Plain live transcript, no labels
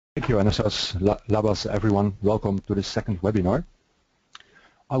Thank you, Anastas, Labas, everyone. Welcome to the second webinar.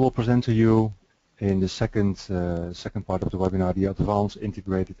 I will present to you in the second part of the webinar the Advanced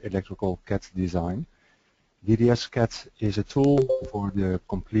Integrated Electrical CAD Design. DDS-CAD is a tool for the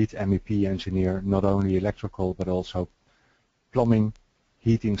complete MEP engineer, not only electrical but also plumbing,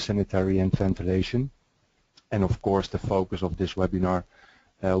 heating, sanitary and ventilation. And of course the focus of this webinar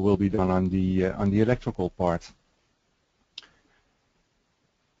will be done on the electrical part.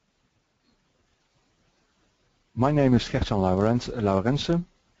 My name is Gert-Jan Laurensen,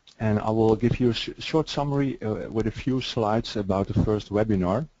 and I will give you a short summary with a few slides about the first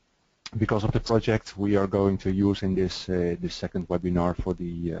webinar because of the project we are going to use in this second webinar for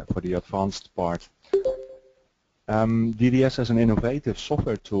the advanced part. DDS is an innovative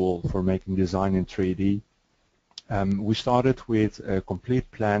software tool for making design in 3D. We started with a complete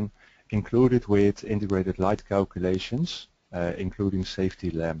plan included with integrated light calculations, including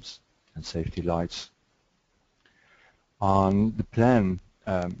safety lamps and safety lights. On the plan,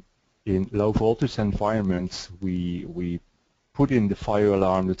 in low voltage environments, we put in the fire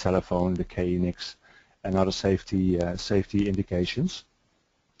alarm, the telephone, the KNX, and other safety indications.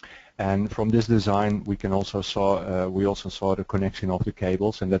 And from this design, we also saw the connection of the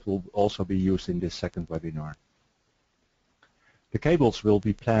cables, and that will also be used in this second webinar. The cables will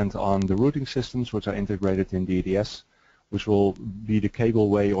be planned on the routing systems, which are integrated in DDS, which will be the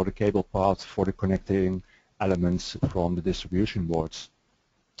cableway or the cable path for the connecting elements from the distribution boards.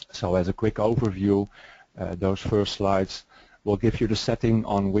 So as a quick overview, those first slides will give you the setting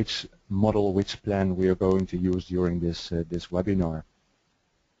on which model, which plan we are going to use during this webinar.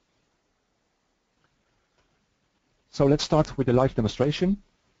 So let's start with the live demonstration.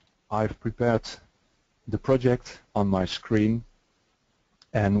 I've prepared the project on my screen,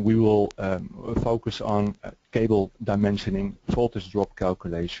 and we will focus on cable dimensioning, voltage drop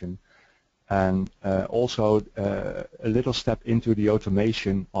calculation, and also a little step into the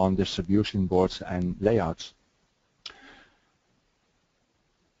automation on distribution boards and layouts.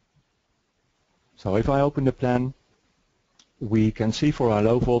 So if I open the plan, we can see for our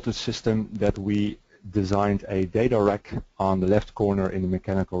low voltage system that we designed a data rack on the left corner in the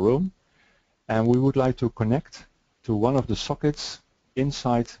mechanical room, and we would like to connect to one of the sockets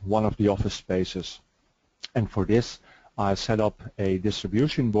inside one of the office spaces. And for this, I set up a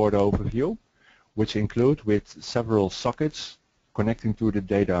distribution board overview, which include with several sockets connecting to the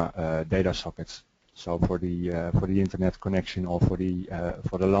data sockets. So for the internet connection or for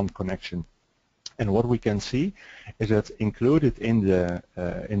the LAN connection. And what we can see is that included in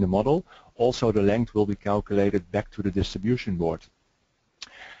the model, also the length will be calculated back to the distribution board.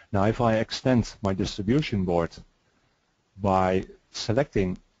 Now, if I extend my distribution board by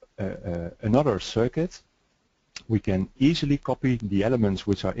selecting another circuit, we can easily copy the elements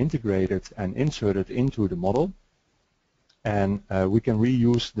which are integrated and inserted into the model, and we can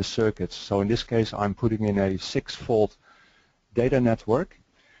reuse the circuits. So in this case, I'm putting in a 6-volt data network,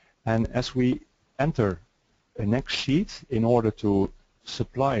 and as we enter a next sheet in order to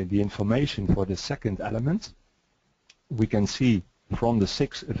supply the information for the second element, we can see from the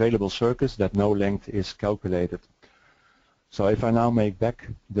 6 available circuits that no length is calculated. So if I now make back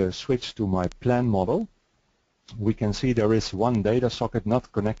the switch to my plan model, we can see there is one data socket not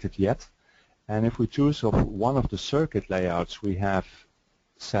connected yet, and if we choose of one of the circuit layouts we have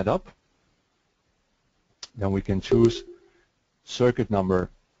set up, then we can choose circuit number,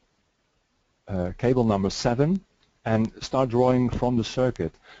 cable number 7, and start drawing from the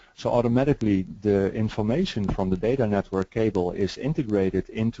circuit. So automatically the information from the data network cable is integrated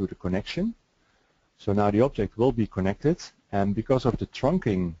into the connection. So now the object will be connected, and because of the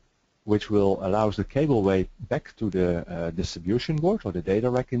trunking, which will allows the cableway back to the distribution board, or the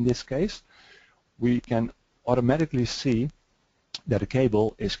data rack in this case, we can automatically see that the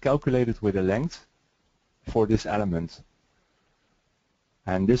cable is calculated with a length for this element.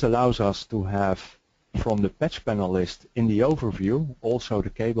 And this allows us to have from the patch panel list in the overview also the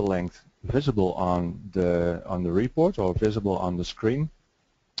cable length visible on the report or visible on the screen,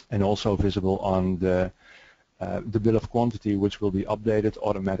 and also visible on the bill of quantity, which will be updated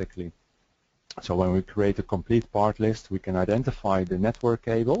automatically. So when we create a complete part list, we can identify the network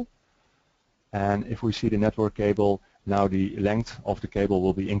cable, and if we see the network cable, now the length of the cable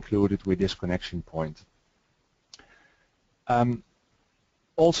will be included with this connection point.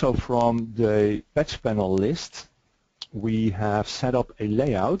 Also from the patch panel list, we have set up a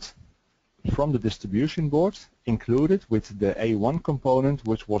layout from the distribution board included with the A1 component,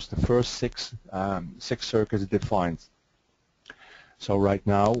 which was the first six circuits defined. So right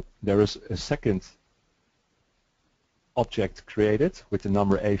now there is a second object created with the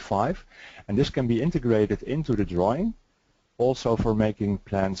number A5, and this can be integrated into the drawing also for making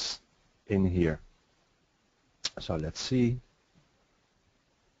plans in here. So let's see.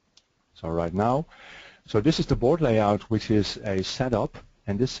 So right now, so this is the board layout, which is a setup,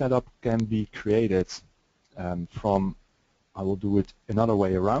 and this setup can be created from, I will do it another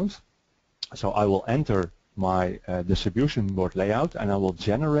way around. So I will enter my distribution board layout and I will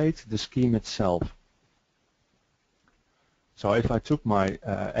generate the scheme itself. So if I took my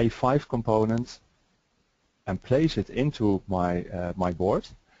A5 component and place it into my board,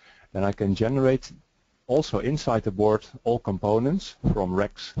 then I can generate also inside the board all components from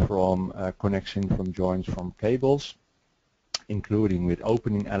racks, from connection, from joints, from cables, including with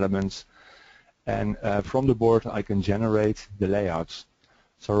opening elements, and from the board I can generate the layouts.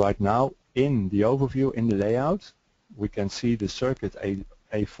 So right now in the overview, in the layout, we can see the circuit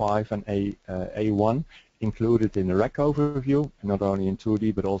A5 and A1 included in the rack overview, not only in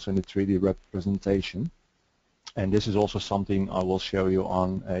 2D but also in the 3D representation. And this is also something I will show you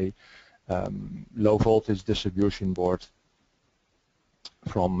on a low voltage distribution board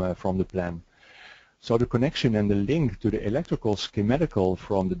from the plan. So the connection and the link to the electrical schematical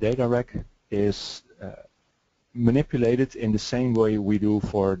from the data rack is manipulated in the same way we do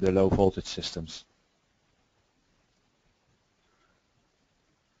for the low voltage systems.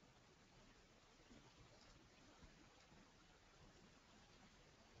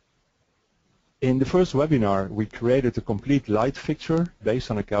 In the first webinar, we created a complete light fixture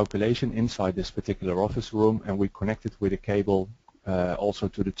based on a calculation inside this particular office room, and we connected with a cable also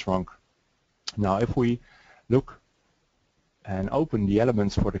to the trunk. Now if we look and open the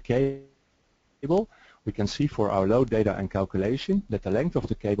elements for the cable, we can see for our load data and calculation that the length of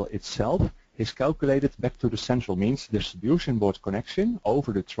the cable itself is calculated back to the central, means distribution board connection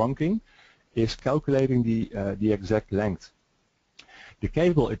over the trunking is calculating the exact length. The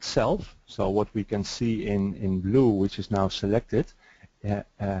cable itself, so what we can see in blue, which is now selected,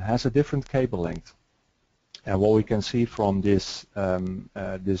 has a different cable length. And what we can see from this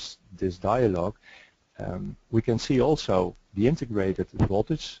this dialog, we can see also the integrated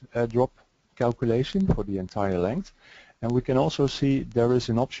voltage drop calculation for the entire length, and we can also see there is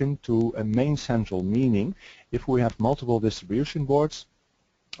an option to a main central, meaning if we have multiple distribution boards,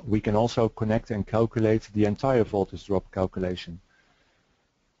 we can also connect and calculate the entire voltage drop calculation.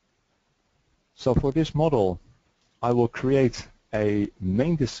 So for this model, I will create a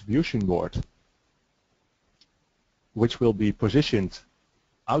main distribution board which will be positioned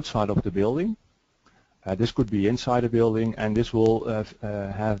outside of the building. This could be inside a building, and this will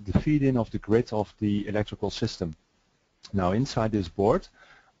have the feed-in of the grid of the electrical system. Now inside this board,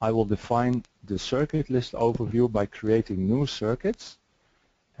 I will define the circuit list overview by creating new circuits.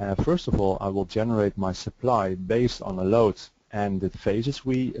 First of all, I will generate my supply based on a load and the phases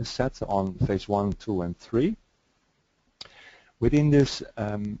we set on phase 1, 2 and 3. Within this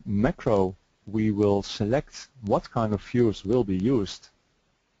macro, we will select what kind of fuse will be used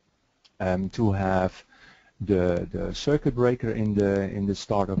to have the circuit breaker in the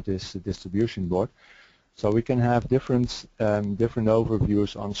start of this distribution board. So we can have different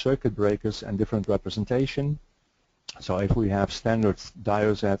overviews on circuit breakers and different representation. So if we have standard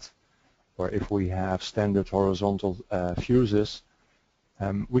DDS-CAD, or if we have standard horizontal fuses,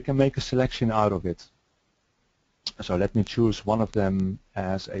 we can make a selection out of it. So let me choose one of them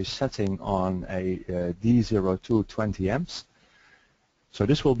as a setting on a D02 20 amps. So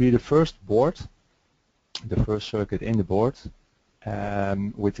this will be the first board, the first circuit in the board,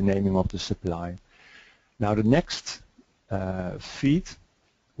 with the naming of the supply. Now the next feed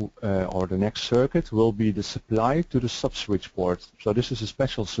or the next circuit will be the supply to the sub-switch board. So this is a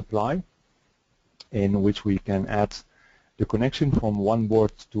special supply in which we can add the connection from one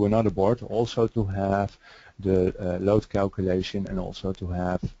board to another board, also to have the load calculation and also to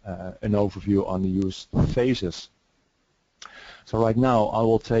have an overview on the used phases. So right now I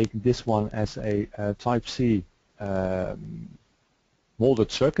will take this one as a type C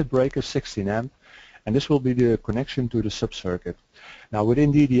molded circuit breaker, 16 amp, and this will be the connection to the sub-circuit. Now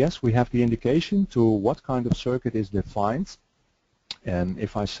within DDS we have the indication to what kind of circuit is defined.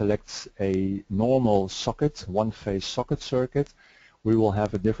 If I select a normal socket, one-phase socket circuit, we will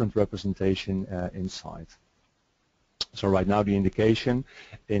have a different representation inside. So right now the indication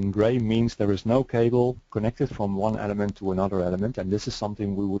in gray means there is no cable connected from one element to another element, and this is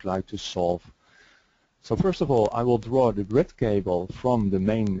something we would like to solve. So first of all, I will draw the grid cable from the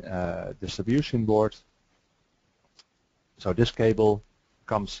main distribution board. So this cable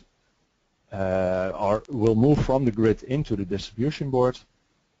comes or will move from the grid into the distribution board.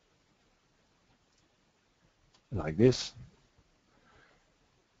 like this.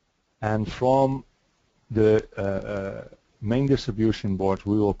 And from the main distribution board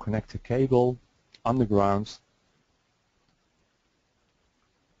we will connect a cable underground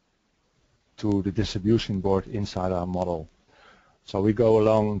to the distribution board inside our model. So we go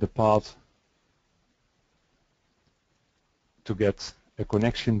along the path to get a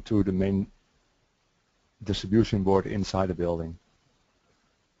connection to the main distribution board inside the building.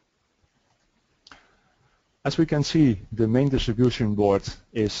 As we can see, the main distribution board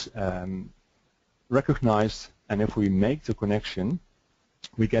is recognized, and if we make the connection,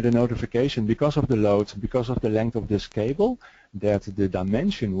 we get a notification because of the load, because of the length of this cable, that the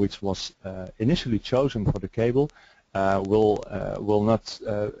dimension which was initially chosen for the cable will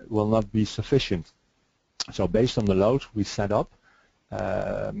not be sufficient. So based on the load we set up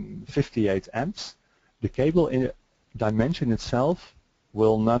 58 amps. The cable in dimension itself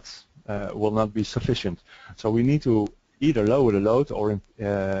will not be sufficient. So we need to either lower the load or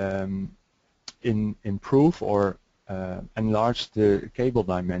improve or enlarge the cable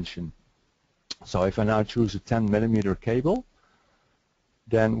dimension. So if I now choose a 10mm cable,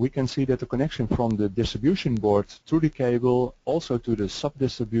 then we can see that the connection from the distribution board to the cable, also to the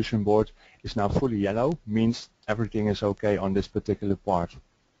sub-distribution board, is now fully yellow, means everything is okay on this particular part.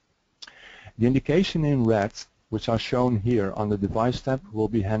 The indication in red, which are shown here on the device tab, will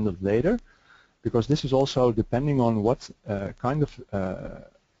be handled later, because this is also depending on what kind of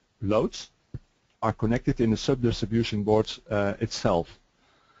loads are connected in the sub-distribution boards itself.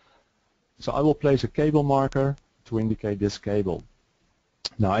 So I will place a cable marker to indicate this cable.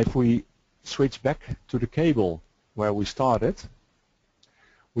 Now if we switch back to the cable where we started,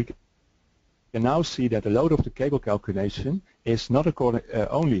 we can now see that the load of the cable calculation is not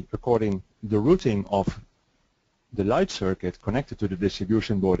only according the routing of the light circuit connected to the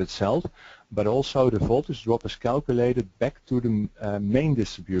distribution board itself, but also the voltage drop is calculated back to the main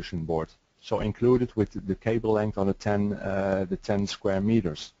distribution board, so included with the cable length on the 10 square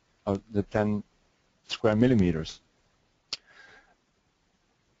meters, or the 10 square millimeters.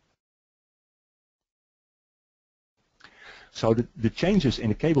 So the changes in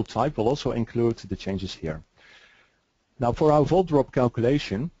the cable type will also include the changes here. Now for our volt drop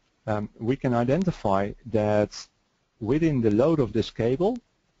calculation, we can identify that within the load of this cable,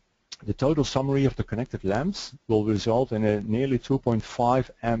 the total summary of the connected lamps will result in a nearly 2.5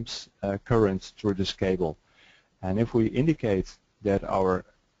 amps current through this cable. And if we indicate that our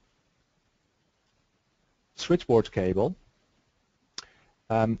switchboard cable,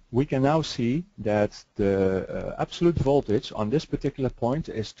 we can now see that the absolute voltage on this particular point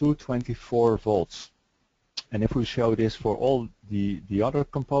is 224 volts. And if we show this for all the other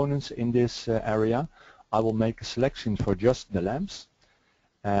components in this area, I will make a selection for just the lamps.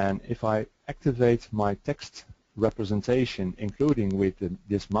 And if I activate my text representation, including with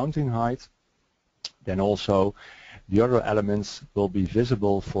this mounting height, then also the other elements will be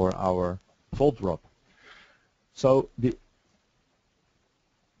visible for our volt drop. So the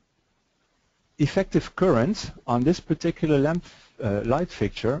effective current on this particular lamp light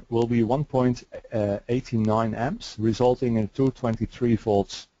fixture will be 1.89 amps, resulting in 223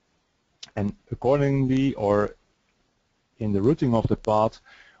 volts. And accordingly, or in the routing of the path,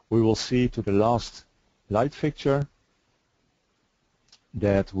 we will see to the last light fixture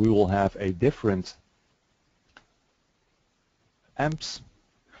that we will have a different amps.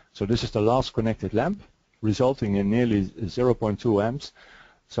 So this is the last connected lamp, resulting in nearly 0.2 amps.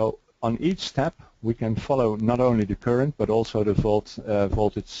 So on each step we can follow not only the current but also the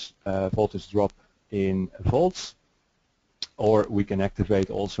voltage drop in volts, or we can activate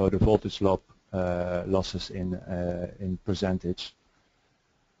also the voltage losses in percentage.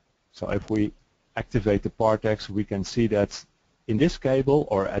 So if we activate the Partex, we can see that in this cable,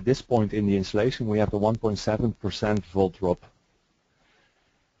 or at this point in the installation, we have a 1.7% volt drop.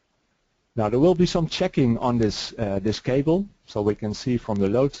 Now there will be some checking on this cable, so we can see from the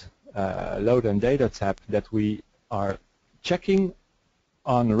load and data tab that we are checking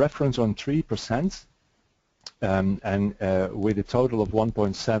on a reference on 3%, and with a total of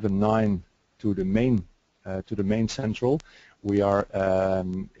 1.79 to the main central, we are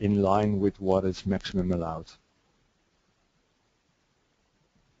in line with what is maximum allowed.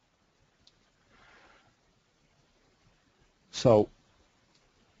 So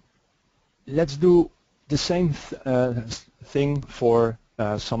let's do the same thing for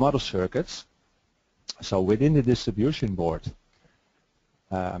some other circuits. So within the distribution board,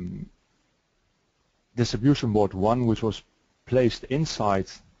 distribution board 1, which was placed inside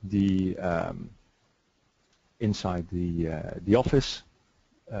the office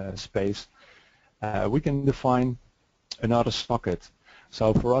space, we can define another socket.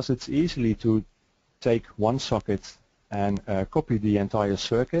 So for us it's easily to take one socket and copy the entire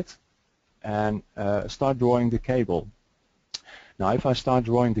circuit and start drawing the cable. Now if I start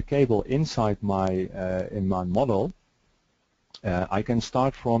drawing the cable inside in my model, I can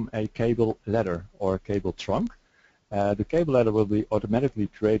start from a cable ladder or a cable trunk. The cable ladder will be automatically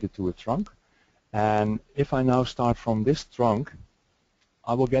created to a trunk, and if I now start from this trunk,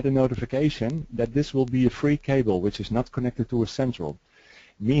 I will get a notification that this will be a free cable which is not connected to a central,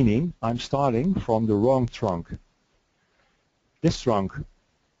 meaning I'm starting from the wrong trunk. This trunk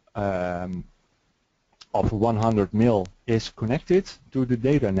of 100 mil is connected to the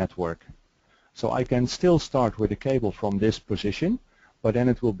data network. So I can still start with a cable from this position, but then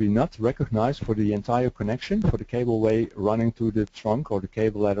it will be not recognized for the entire connection for the cableway running to the trunk or the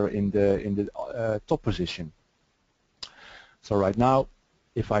cable ladder in the top position. So right now,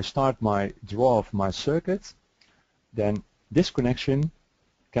 if I start my draw of my circuit, then this connection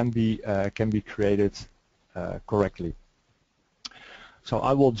can be created correctly. So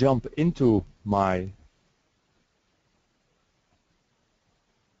I will jump into my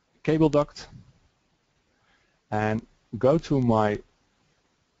cable duct and go to my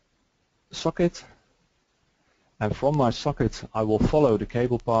socket, and from my socket I will follow the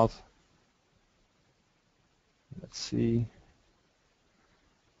cable path. Let's see,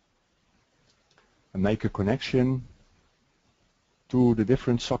 and make a connection to the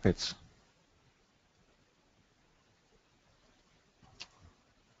different sockets.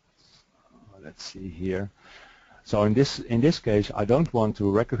 Let's see here. So in this case, I don't want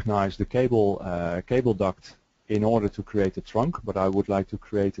to recognize the cable duct in order to create a trunk, but I would like to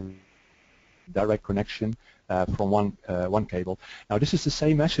create a direct connection from one cable. Now this is the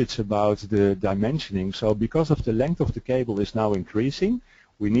same message about the dimensioning. So because of the length of the cable is now increasing,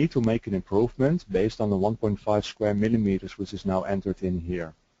 we need to make an improvement based on the 1.5 square millimeters, which is now entered in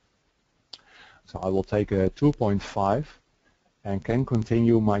here. So I will take a 2.5 and can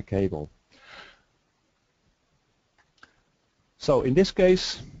continue my cable. So in this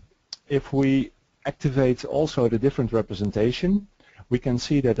case, if we activate also the different representation, we can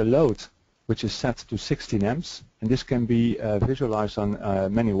see that the load, which is set to 16 amps, and this can be visualized on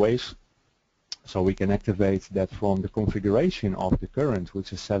many ways. So we can activate that from the configuration of the current,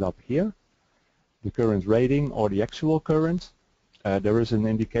 which is set up here, the current rating or the actual current. There is an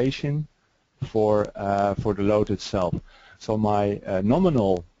indication for the load itself. So my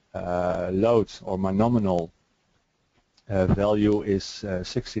nominal load or my nominal value is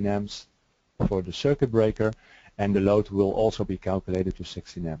 16 amps for the circuit breaker, and the load will also be calculated to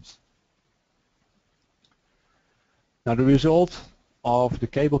 16 amps. Now the result of the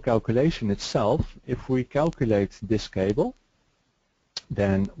cable calculation itself, if we calculate this cable,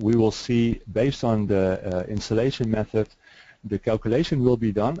 then we will see, based on the installation method, the calculation will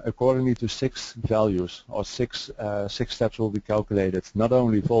be done accordingly to 6 values, or six steps will be calculated. Not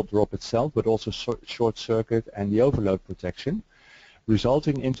only volt drop itself, but also short circuit and the overload protection,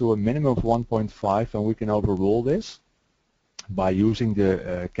 resulting into a minimum of 1.5, and we can overrule this by using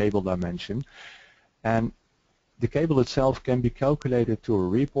the cable dimension. And the cable itself can be calculated to a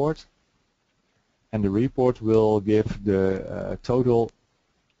report, and the report will give the total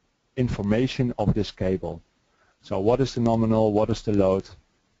information of this cable. So what is the nominal, what is the load,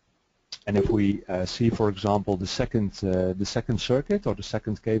 and if we see, for example, the second circuit or the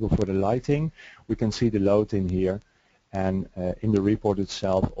second cable for the lighting, we can see the load in here, and in the report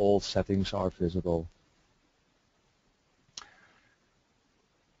itself all settings are visible.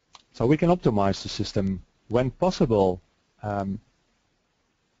 So we can optimize the system when possible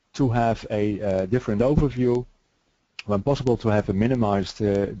to have a different overview, when possible to have a minimized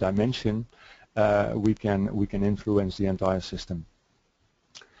dimension. We can influence the entire system.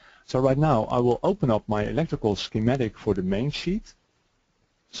 So right now I will open up my electrical schematic for the main sheet.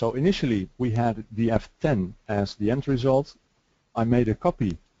 So initially we had the F10 as the end result. I made a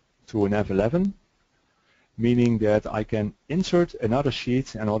copy to an F11, meaning that I can insert another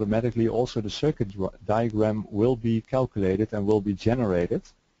sheet and automatically also the circuit diagram will be calculated and will be generated.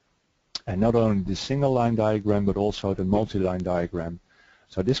 And not only the single line diagram but also the multi-line diagram.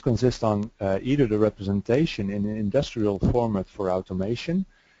 So this consists on either the representation in an industrial format for automation,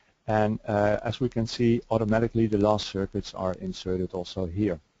 and as we can see, automatically the last circuits are inserted also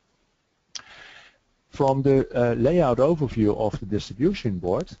here. From the layout overview of the distribution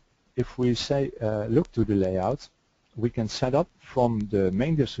board, if we say look to the layout, we can set up from the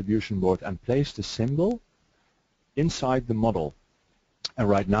main distribution board and place the symbol inside the model. And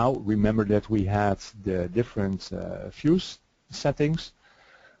right now, remember that we had the different fuse settings.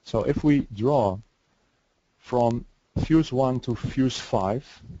 So if we draw from fuse 1 to fuse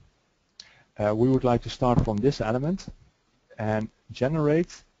 5, we would like to start from this element and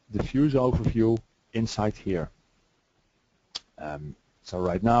generate the fuse overview inside here. So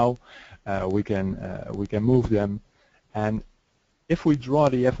right now we can move them, and if we draw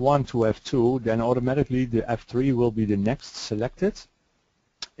the F1 to F2, then automatically the F3 will be the next selected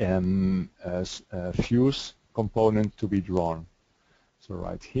fuse component to be drawn. So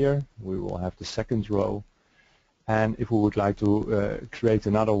right here we will have the second row, and if we would like to create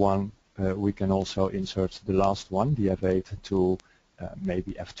another one, we can also insert the last one, the F8, to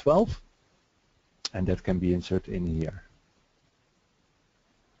maybe F12, and that can be inserted in here.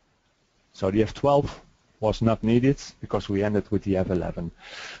 So the F12 was not needed because we ended with the F11.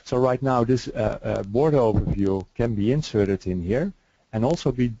 So right now this board overview can be inserted in here and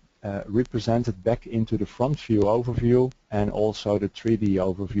also be represented back into the front view overview and also the 3D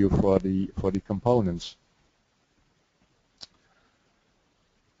overview for the components.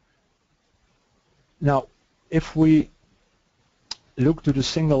 Now, if we look to the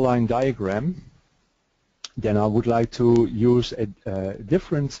single line diagram, then I would like to use a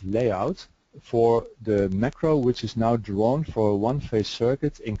different layout for the macro, which is now drawn for a one-phase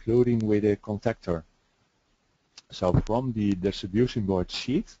circuit, including with a contactor. So from the distribution board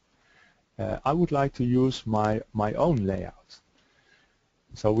sheet, I would like to use my own layout.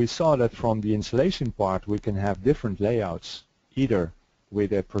 So we saw that from the installation part we can have different layouts, either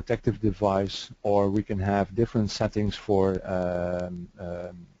with a protective device, or we can have different settings for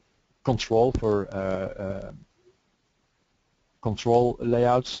control control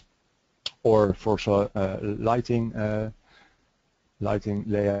layouts, or for lighting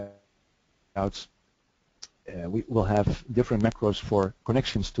layouts. We will have different macros for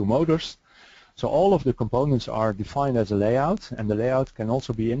connections to motors. So all of the components are defined as a layout, and the layout can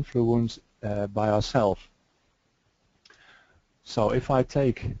also be influenced by ourselves. So if I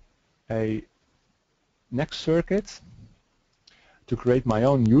take a next circuit to create my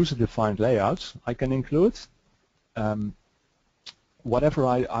own user-defined layouts, I can include whatever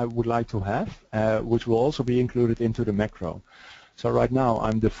I would like to have, which will also be included into the macro. So right now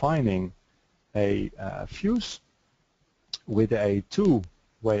I'm defining a fuse with a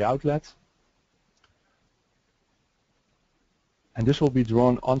two-way outlet, and this will be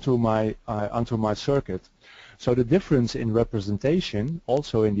drawn onto my circuit. So the difference in representation,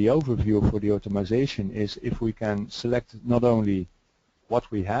 also in the overview for the automation, is if we can select not only what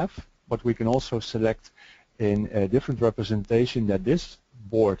we have, but we can also select in a different representation that this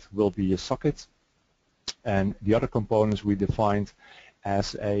board will be a socket, and the other components we defined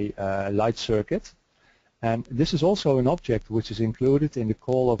as a light circuit. And this is also an object which is included in the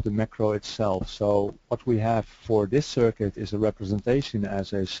call of the macro itself. So what we have for this circuit is a representation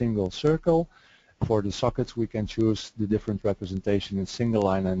as a single circle. For the sockets we can choose the different representation in single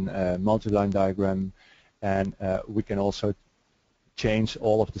line and multi-line diagram, and we can also change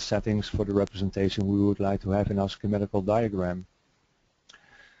all of the settings for the representation we would like to have in our schematical diagram.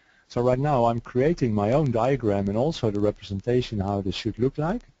 So right now I'm creating my own diagram and also the representation how this should look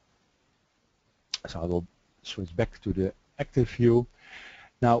like. So I will switch back to the active view.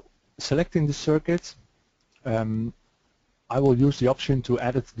 Now, selecting the circuit, I will use the option to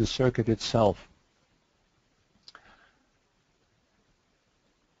edit the circuit itself.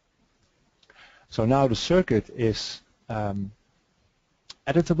 So now the circuit is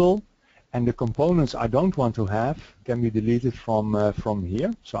editable, and the components I don't want to have can be deleted from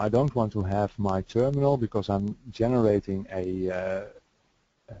here. So I don't want to have my terminal because I'm generating a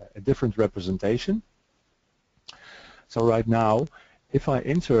different representation. So right now, if I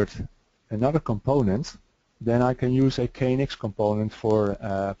insert another component, then I can use a KNX component for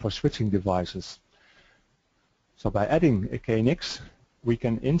switching devices. So by adding a KNX, we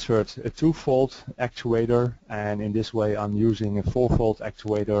can insert a 2-volt actuator, and in this way I'm using a 4-volt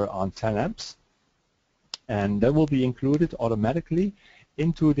actuator on 10 amps, and that will be included automatically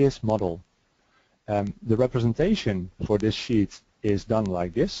into this model. The representation for this sheet is done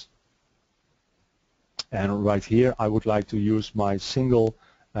like this, and right here I would like to use my single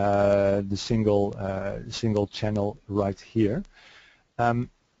single channel right here.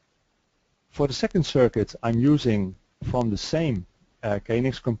 For the second circuit I'm using from the same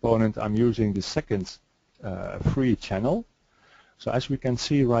KNX component, I'm using the second free channel. So as we can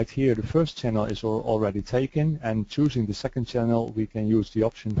see right here, the first channel is already taken, and choosing the second channel we can use the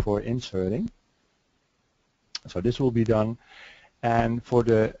option for inserting. So this will be done, and for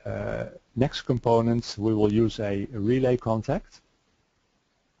the next component we will use a relay contact,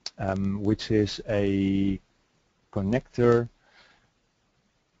 which is a connector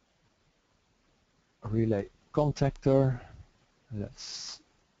relay contactor. Let's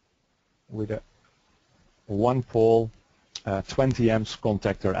with a 1 pole 20 amps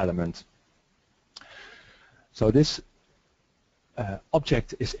contactor element. So this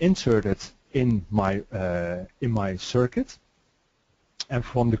object is inserted in my circuit, and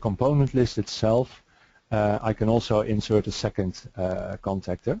from the component list itself I can also insert a second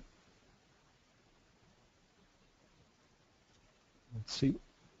contactor. Let's see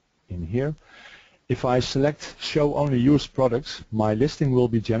in here. If I select show only used products, my listing will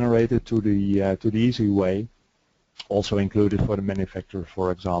be generated to the easy way, also included for the manufacturer,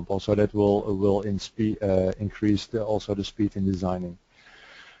 for example. So that will increase also the speed in designing.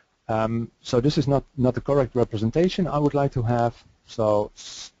 So this is not the correct representation I would like to have. So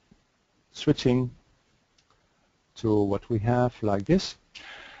switching to what we have like this.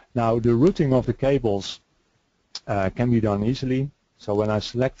 Now the routing of the cables can be done easily. So when I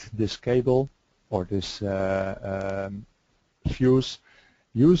select this cable or this fuse,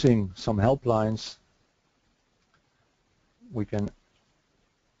 using some help lines, we can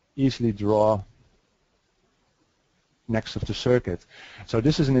easily draw next of the circuit. So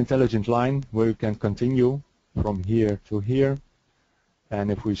this is an intelligent line where you can continue from here to here,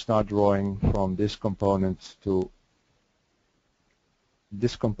 and if we start drawing from this component to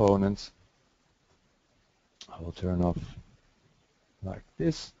this component, I will turn off like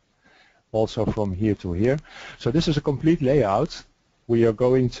this, also from here to here. So this is a complete layout we are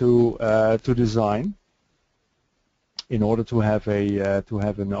going to design in order to have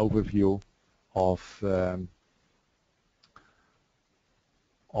an overview of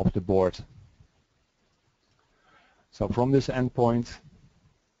the board. So from this endpoint,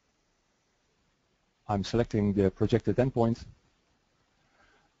 I'm selecting the projected endpoint.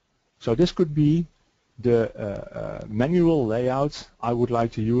 So this could be the manual layout I would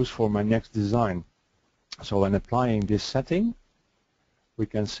like to use for my next design. So when applying this setting, we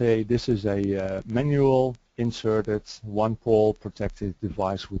can say this is a manual inserted 1 pole protected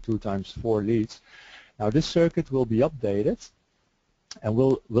device with 2x4 leads. Now this circuit will be updated and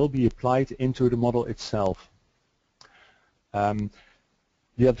will be applied into the model itself.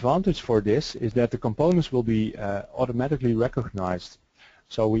 The advantage for this is that the components will be automatically recognized.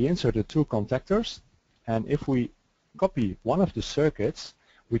 So we inserted 2 contactors, and if we copy one of the circuits,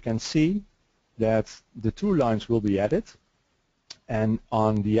 we can see that the 2 lines will be added, and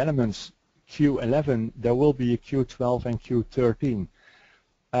on the elements Q11 there will be a Q12 and Q13.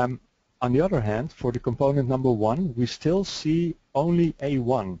 On the other hand, for the component number 1, we still see only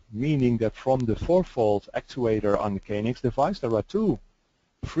A1, meaning that from the 4-volt actuator on the KNX device there are 2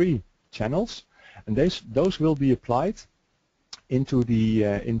 free channels, and those will be applied into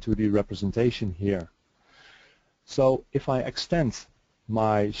the representation here. So if I extend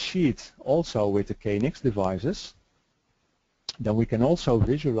my sheet also with the KNX devices, then we can also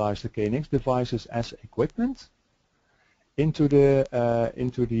visualize the KNX devices as equipment into the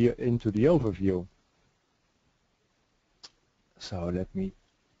overview. So let me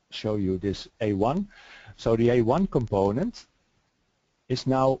show you this A1. So the A1 component is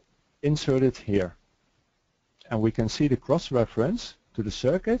now inserted here, and we can see the cross-reference to the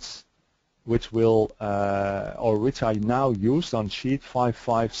circuits which I now used on sheet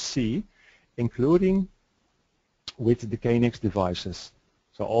 55C, including with the KNX devices.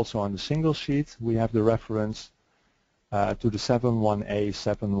 So also on the single sheet we have the reference to the 71A,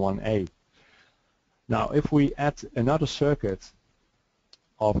 71A. Now if we add another circuit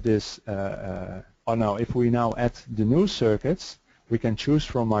of this, if we now add the new circuits, we can choose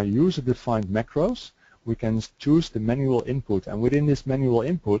from our user-defined macros. We can choose the manual input, and within this manual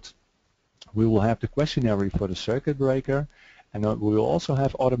input we will have the questionnaire for the circuit breaker, and we will also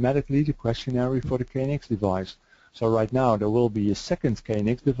have automatically the questionnaire for the KNX device. So right now there will be a second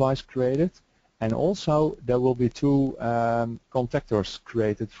KNX device created, and also there will be 2 contactors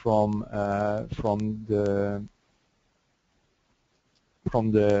created from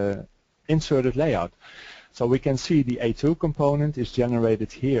the inserted layout. So we can see the A2 component is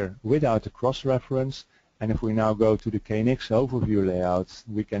generated here without the cross-reference, and if we now go to the KNX overview layout,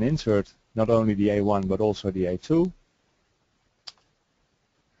 we can insert not only the A1 but also the A2.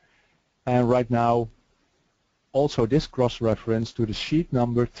 And right now also this cross-reference to the sheet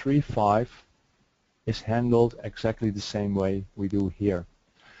number 35 is handled exactly the same way we do here.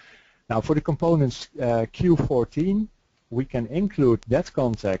 Now for the components Q14, we can include that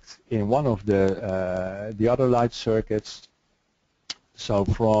contact in one of the other light circuits. So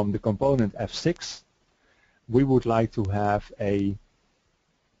from the component F6, we would like to have a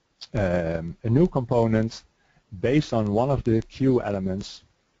new component based on one of the Q elements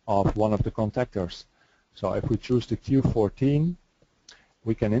of one of the contactors. So if we choose the Q14,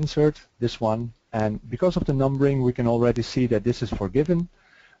 we can insert this one, and because of the numbering we can already see that this is forgiven.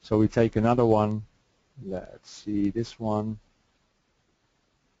 So we take another one, let's see this one,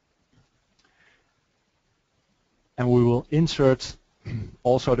 and we will insert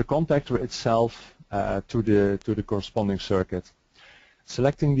also the contactor itself to the corresponding circuit.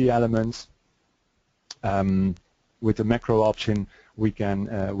 Selecting the elements with the macro option, we can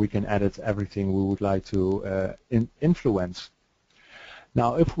edit everything we would like to influence.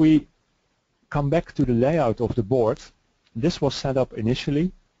 Now if we come back to the layout of the board, this was set up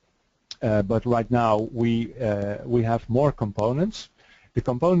initially, but right now we have more components. The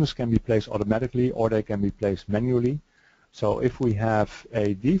components can be placed automatically or they can be placed manually. So if we have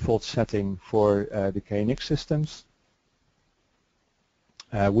a default setting for the KNX systems,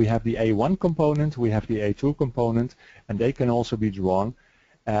 we have the A1 component, we have the A2 component, and they can also be drawn.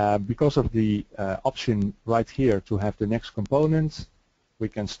 Because of the option right here to have the next component, we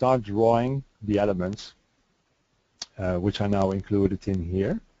can start drawing the elements which are now included in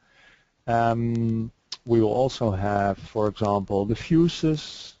here. We will also have, for example, the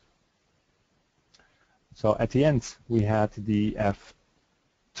fuses. So at the end we had the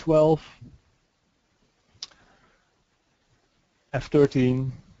F12, F13,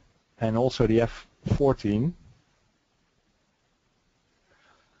 and also the F14.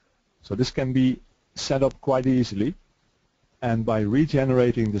 So this can be set up quite easily, and by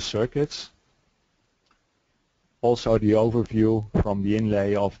regenerating the circuits, also the overview from the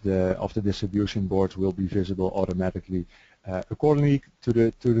inlay of the distribution board will be visible automatically accordingly to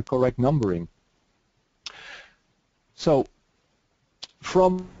the correct numbering. So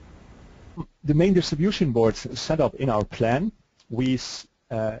from the main distribution board setup in our plan, we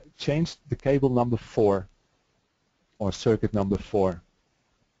changed the cable number 4 or circuit number 4.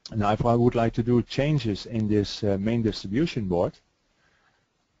 Now if I would like to do changes in this main distribution board,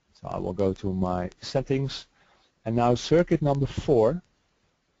 so I will go to my settings, and now circuit number 4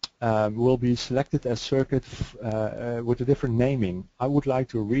 will be selected as circuit with a different naming. I would like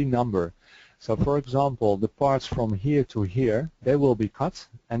to renumber. So for example, the parts from here to here, they will be cut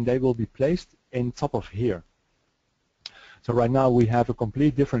and they will be placed in top of here. So right now we have a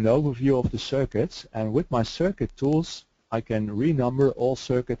complete different overview of the circuits, and with my circuit tools I can renumber all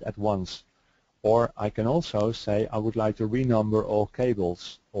circuit at once. Or I can also say I would like to renumber all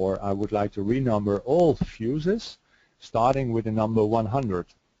cables, or I would like to renumber all fuses starting with the number 100.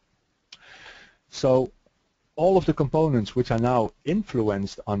 So all of the components which are now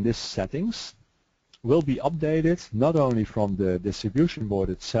influenced on these settings will be updated not only from the distribution board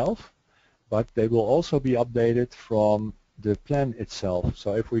itself, but they will also be updated from the plan itself.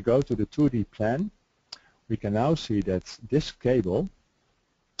 So if we go to the 2D plan, we can now see that this cable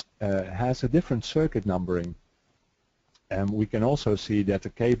has a different circuit numbering, and we can also see that the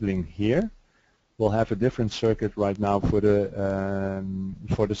cabling here will have a different circuit right now for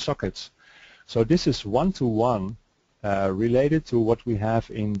the sockets. So this is one-to-one related to what we have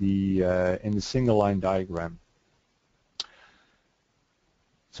in the single line diagram.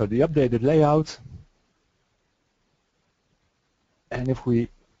 So the updated layout, and if we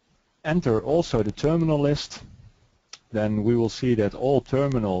enter also the terminal list, then we will see that all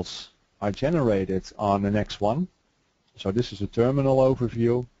terminals are generated on an X1. So this is a terminal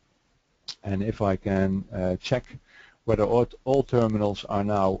overview, and if I can check whether all terminals are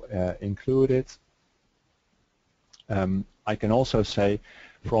now included, I can also say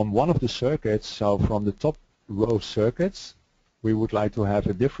from one of the circuits, so from the top row circuits, we would like to have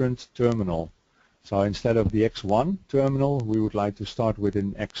a different terminal. So instead of the X1 terminal, we would like to start with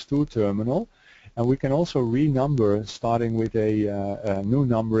an X2 terminal, and we can also renumber starting with a new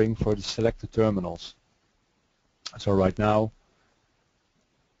numbering for the selected terminals. So right now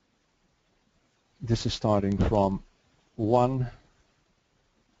this is starting from 1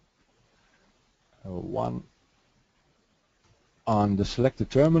 on the selected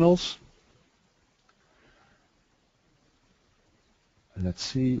terminals. Let's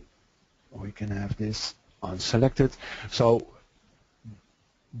see, we can have this unselected. So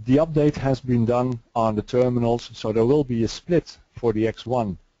the update has been done on the terminals, so there will be a split for the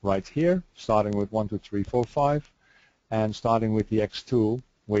X1 right here, starting with 1, 2, 3, 4, 5, and starting with the X2,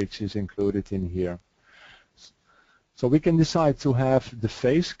 which is included in here. So we can decide to have the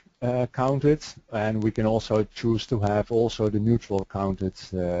phase counted, and we can also choose to have also the neutral counted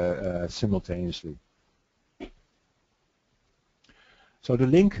simultaneously. So the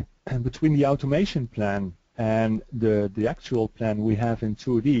link between the automation plan and the actual plan we have in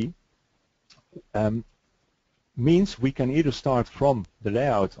 2D means we can either start from the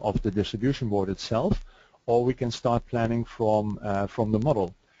layout of the distribution board itself, or we can start planning from the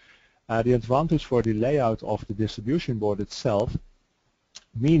model. The advantage for the layout of the distribution board itself,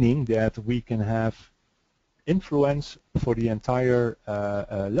 meaning that we can have influence for the entire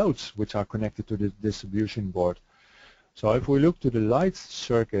loads which are connected to the distribution board. So if we look to the light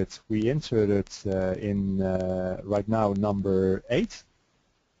circuit we inserted in right now number 8,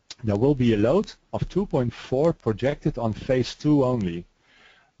 there will be a load of 2.4 projected on phase 2 only.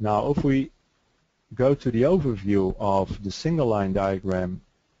 Now if we go to the overview of the single line diagram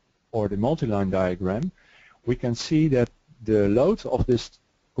or the multi-line diagram, we can see that the load of this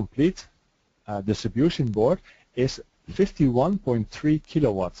complete distribution board is 51.3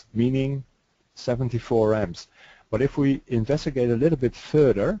 kilowatts, meaning 74 amps. But if we investigate a little bit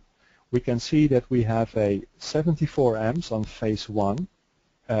further, we can see that we have a 74 amps on phase 1,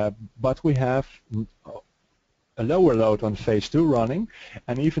 but we have a lower load on phase 2 running,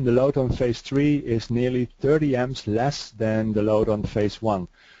 and even the load on phase 3 is nearly 30 amps less than the load on phase 1.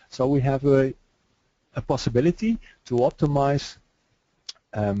 So we have a possibility to optimize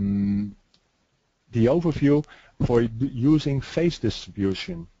the overview for using phase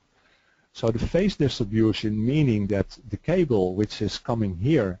distribution. So the phase distribution, meaning that the cable which is coming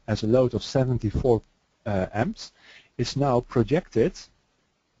here as a load of 74 amps is now projected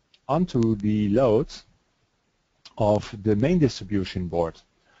onto the load of the main distribution board.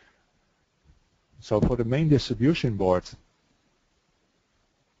 So for the main distribution board,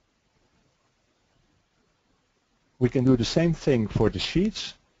 we can do the same thing for the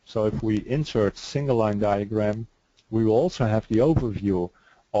sheets. So if we insert single line diagram, we will also have the overview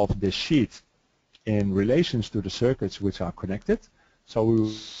of the sheet in relations to the circuits which are connected. So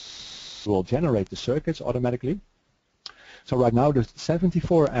we will generate the circuits automatically. So right now the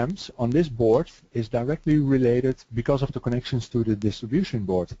 74 amps on this board is directly related because of the connections to the distribution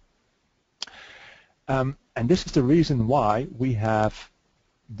board. And this is the reason why we have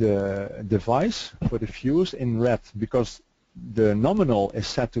the device for the fuse in red, because the nominal is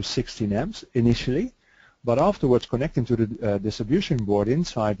set to 16 amps initially, but afterwards connecting to the distribution board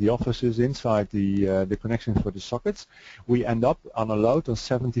inside the offices, inside the connection for the sockets, we end up on a load of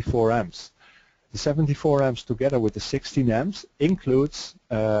 74 amps. The 74 amps together with the 16 amps includes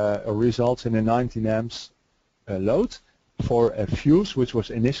or results in a 19 amps load for a fuse which was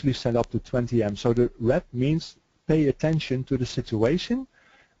initially set up to 20 amps. So the red means pay attention to the situation.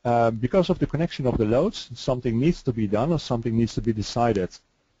 Because of the connection of the loads, something needs to be done or something needs to be decided.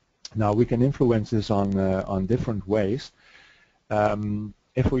 Now we can influence this on different ways.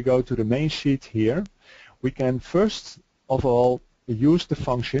 If we go to the main sheet here, we can first of all use the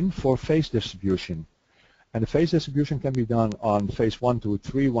function for phase distribution. And the phase distribution can be done on phase 1, 2,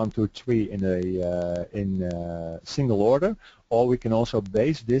 3, 1, 2, 3 in a single order, or we can also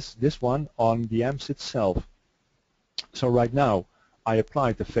base this one on the amps itself. So right now I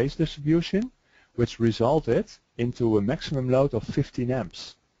applied the phase distribution, which resulted into a maximum load of 15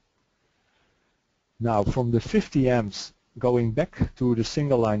 amps. Now from the 50 amps going back to the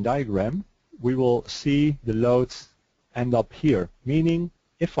single line diagram, we will see the loads end up here, meaning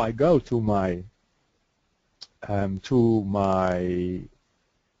if I go to my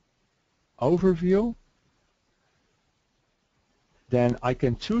overview, then I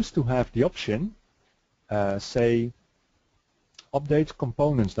can choose to have the option, say update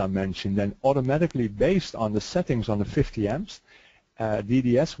components dimension, then automatically based on the settings on the 50 amps,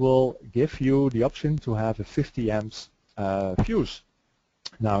 DDS will give you the option to have a 50 amps fuse.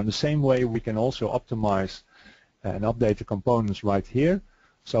 Now in the same way we can also optimize and update the components right here.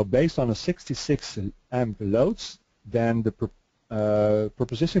 So based on a 66 amp loads, then the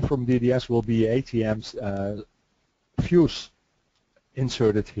proposition from DDS will be 80 amps fuse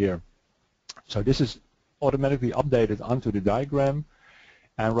inserted here. So this is automatically updated onto the diagram,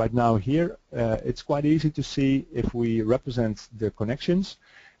 and right now here it's quite easy to see if we represent the connections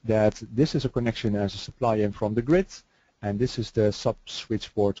that this is a connection as a supply in from the grid, and this is the sub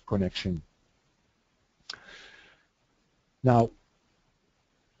switchboard connection. Now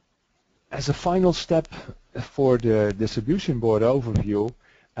as a final step for the distribution board overview,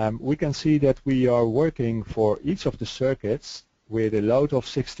 we can see that we are working for each of the circuits with a load of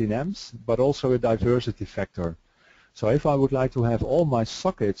 16 amps, but also a diversity factor. So if I would like to have all my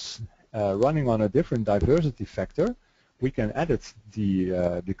sockets running on a different diversity factor, we can edit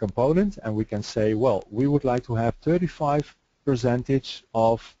the component and we can say, well, we would like to have 35%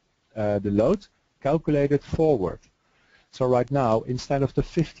 of the load calculated forward. So right now, instead of the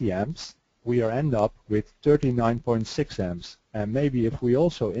 50 amps, we end up with 39.6 amps. And maybe if we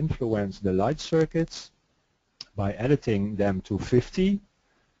also influence the light circuits by editing them to 50,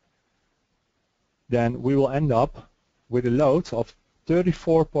 then we will end up with a load of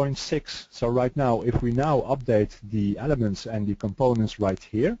 34.6. So right now, if we now update the elements and the components right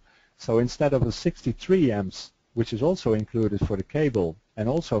here, so instead of a 63 amps, which is also included for the cable and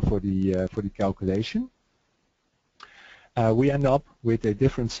also for the calculation, we end up with a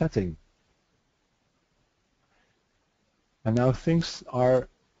different setting. And now things are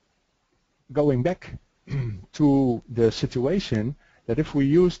going back to the situation that if we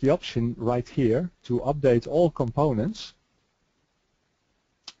use the option right here to update all components,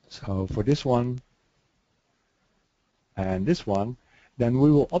 so for this one and this one, then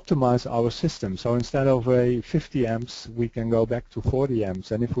we will optimize our system. So instead of a 50 amps, we can go back to 40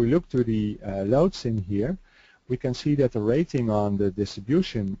 amps. And if we look to the loads in here, we can see that the rating on the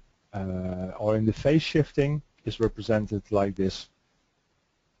distribution or in the phase shifting is represented like this.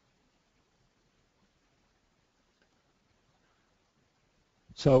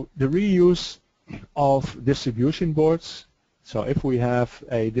 So the reuse of distribution boards, so if we have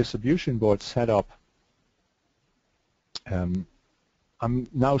a distribution board set up, I'm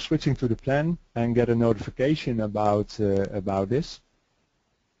now switching to the plan and get a notification about this.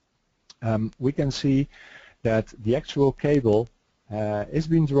 We can see that the actual cable is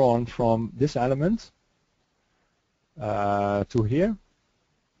being drawn from this element to here.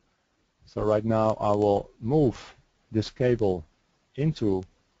 So right now I will move this cable into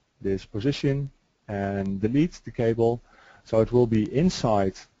this position and delete the cable, so it will be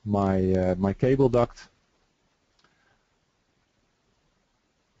inside my my cable duct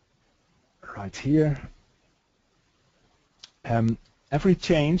right here. Every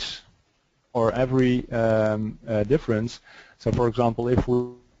change or every difference, so for example, if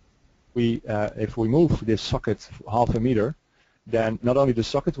we move this socket half a meter, then not only the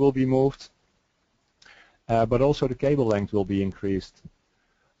socket will be moved, but also the cable length will be increased.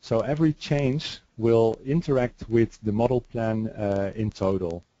 So every change will interact with the model plan in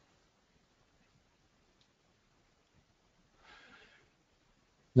total.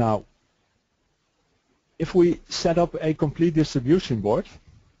 Now, if we set up a complete distribution board,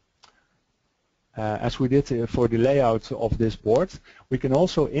 as we did for the layout of this board, we can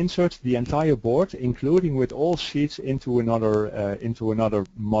also insert the entire board, including with all sheets, into another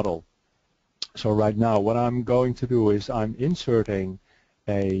model. So right now, what I'm going to do is I'm inserting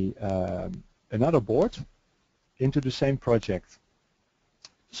another board into the same project.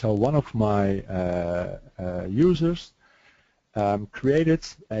 So one of my users created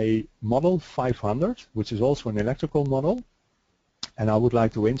a model 500, which is also an electrical model, and I would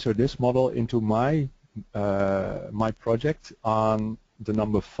like to insert this model into my my project on the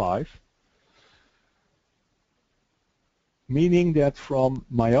number 5, meaning that from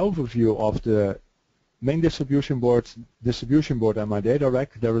my overview of the main distribution board and my data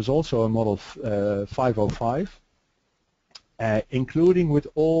rack, there is also a model 505, including with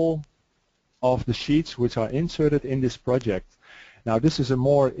all of the sheets which are inserted in this project. Now this is a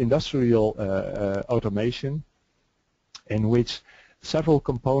more industrial automation in which several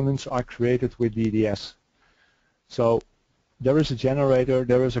components are created with DDS. So there is a generator,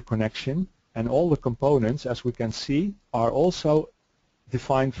 there is a connection, and all the components, as we can see, are also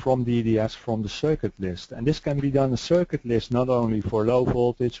defined from DDS from the circuit list. And this can be done a circuit list not only for low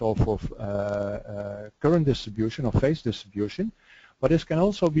voltage or for current distribution or phase distribution, but this can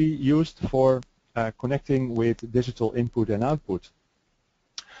also be used for connecting with digital input and output.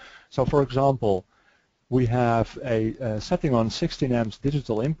 So for example, we have a setting on 16 amps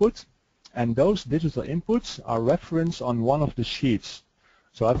digital input, and those digital inputs are referenced on one of the sheets.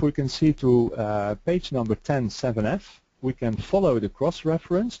 So if we can see to page number 10, 7F, we can follow the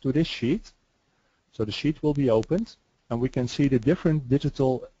cross-reference to this sheet. So the sheet will be opened, and we can see the different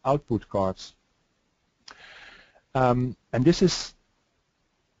digital output cards. And this is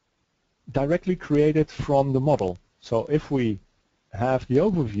directly created from the model. So if we have the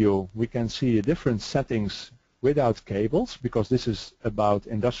overview, we can see the different settings without cables, because this is about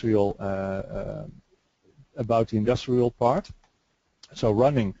industrial, about the industrial part. So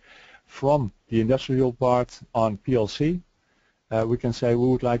running from the industrial part on PLC, we can say we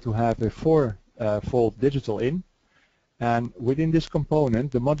would like to have a 4-volt digital in, and within this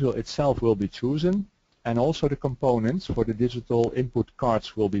component the module itself will be chosen, and also the components for the digital input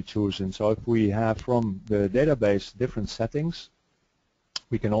cards will be chosen. So if we have from the database different settings,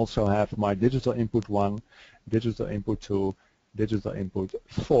 we can also have my digital input 1, digital input 2, digital input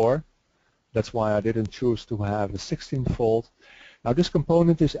 4. That's why I didn't choose to have a 16-volt. Now this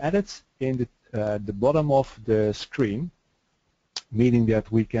component is added in the bottom of the screen, meaning that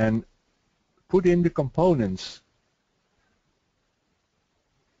we can put in the components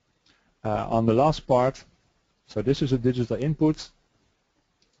On the last part, so this is a digital input.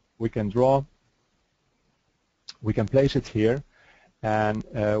 We can draw, we can place it here, and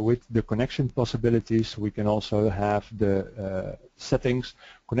with the connection possibilities we can also have the settings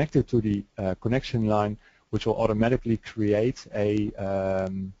connected to the connection line, which will automatically create a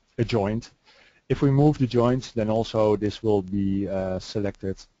joint. If we move the joint, then also this will be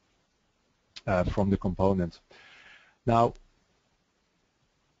selected from the component. Now,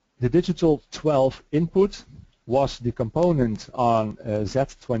 the digital 12 input was the component on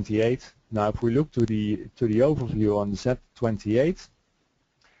Z28. Now, if we look to the overview on Z28,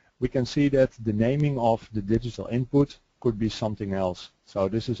 we can see that the naming of the digital input could be something else. So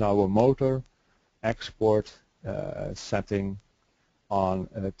this is our motor export setting on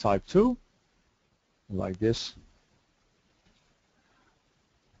type 2, like this.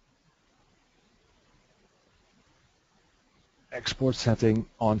 Export setting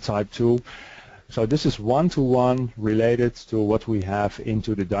on type 2. So this is one-to-one related to what we have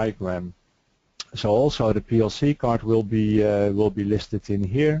into the diagram. So also the PLC card will be listed in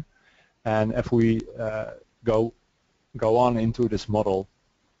here, and if we go on into this model,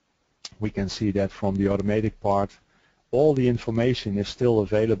 we can see that from the automatic part, all the information is still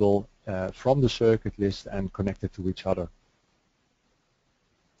available from the circuit list and connected to each other.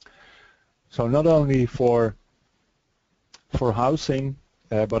 So not only for housing,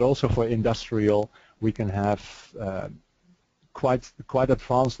 but also for industrial, we can have quite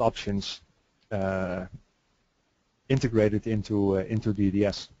advanced options integrated into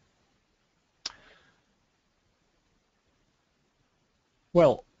DDS.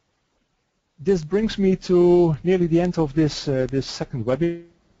 Well, this brings me to nearly the end of this second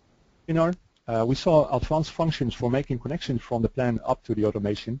webinar. We saw advanced functions for making connections from the plan up to the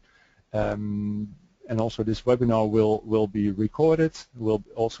automation. And also this webinar will be recorded, will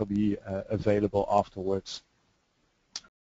also be available afterwards